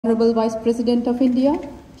Honorable Vice President of India,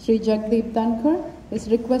 Shri Jagdeep Dhankhar, is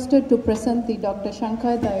requested to present the Dr.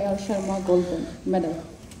 Shankar Dayal Sharma Gold Medal.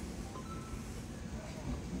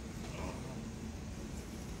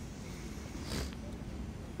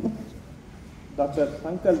 Dr.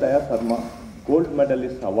 Shankar Dayal Sarma Gold Medal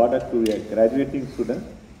is awarded to a graduating student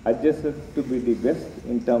adjusted to be the best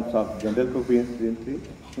in terms of general proficiency,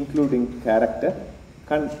 including character,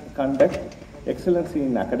 conduct, excellency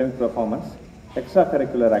in academic performance,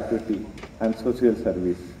 extracurricular activity, and social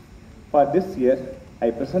service. For this year, I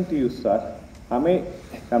present to you, Sir,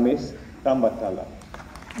 Ramesh Tambatala,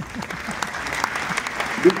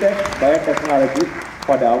 BTech Biotechnology,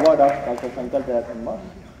 for the award of Dr. Shankar Dayal Sarma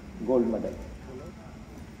Gold Medal.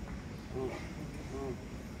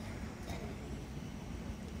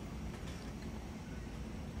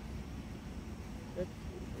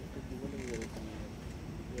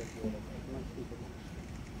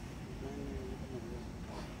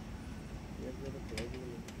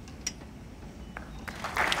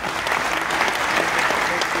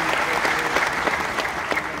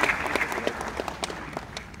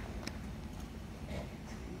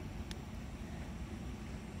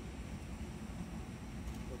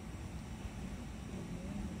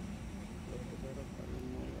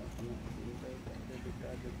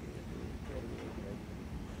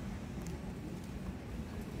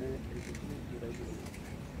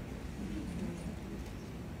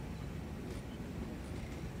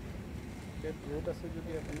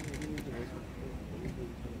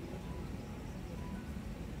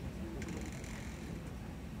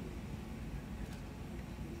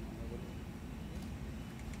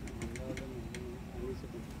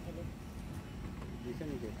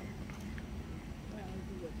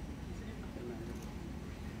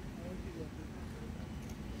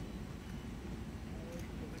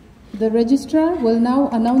 The Registrar will now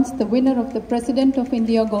announce the winner of the President of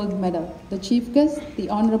India Gold Medal. The Chief Guest, the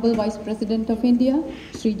Honorable Vice President of India,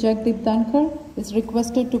 Shri Jagdeep Dhankhar, is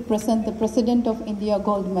requested to present the President of India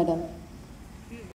Gold Medal.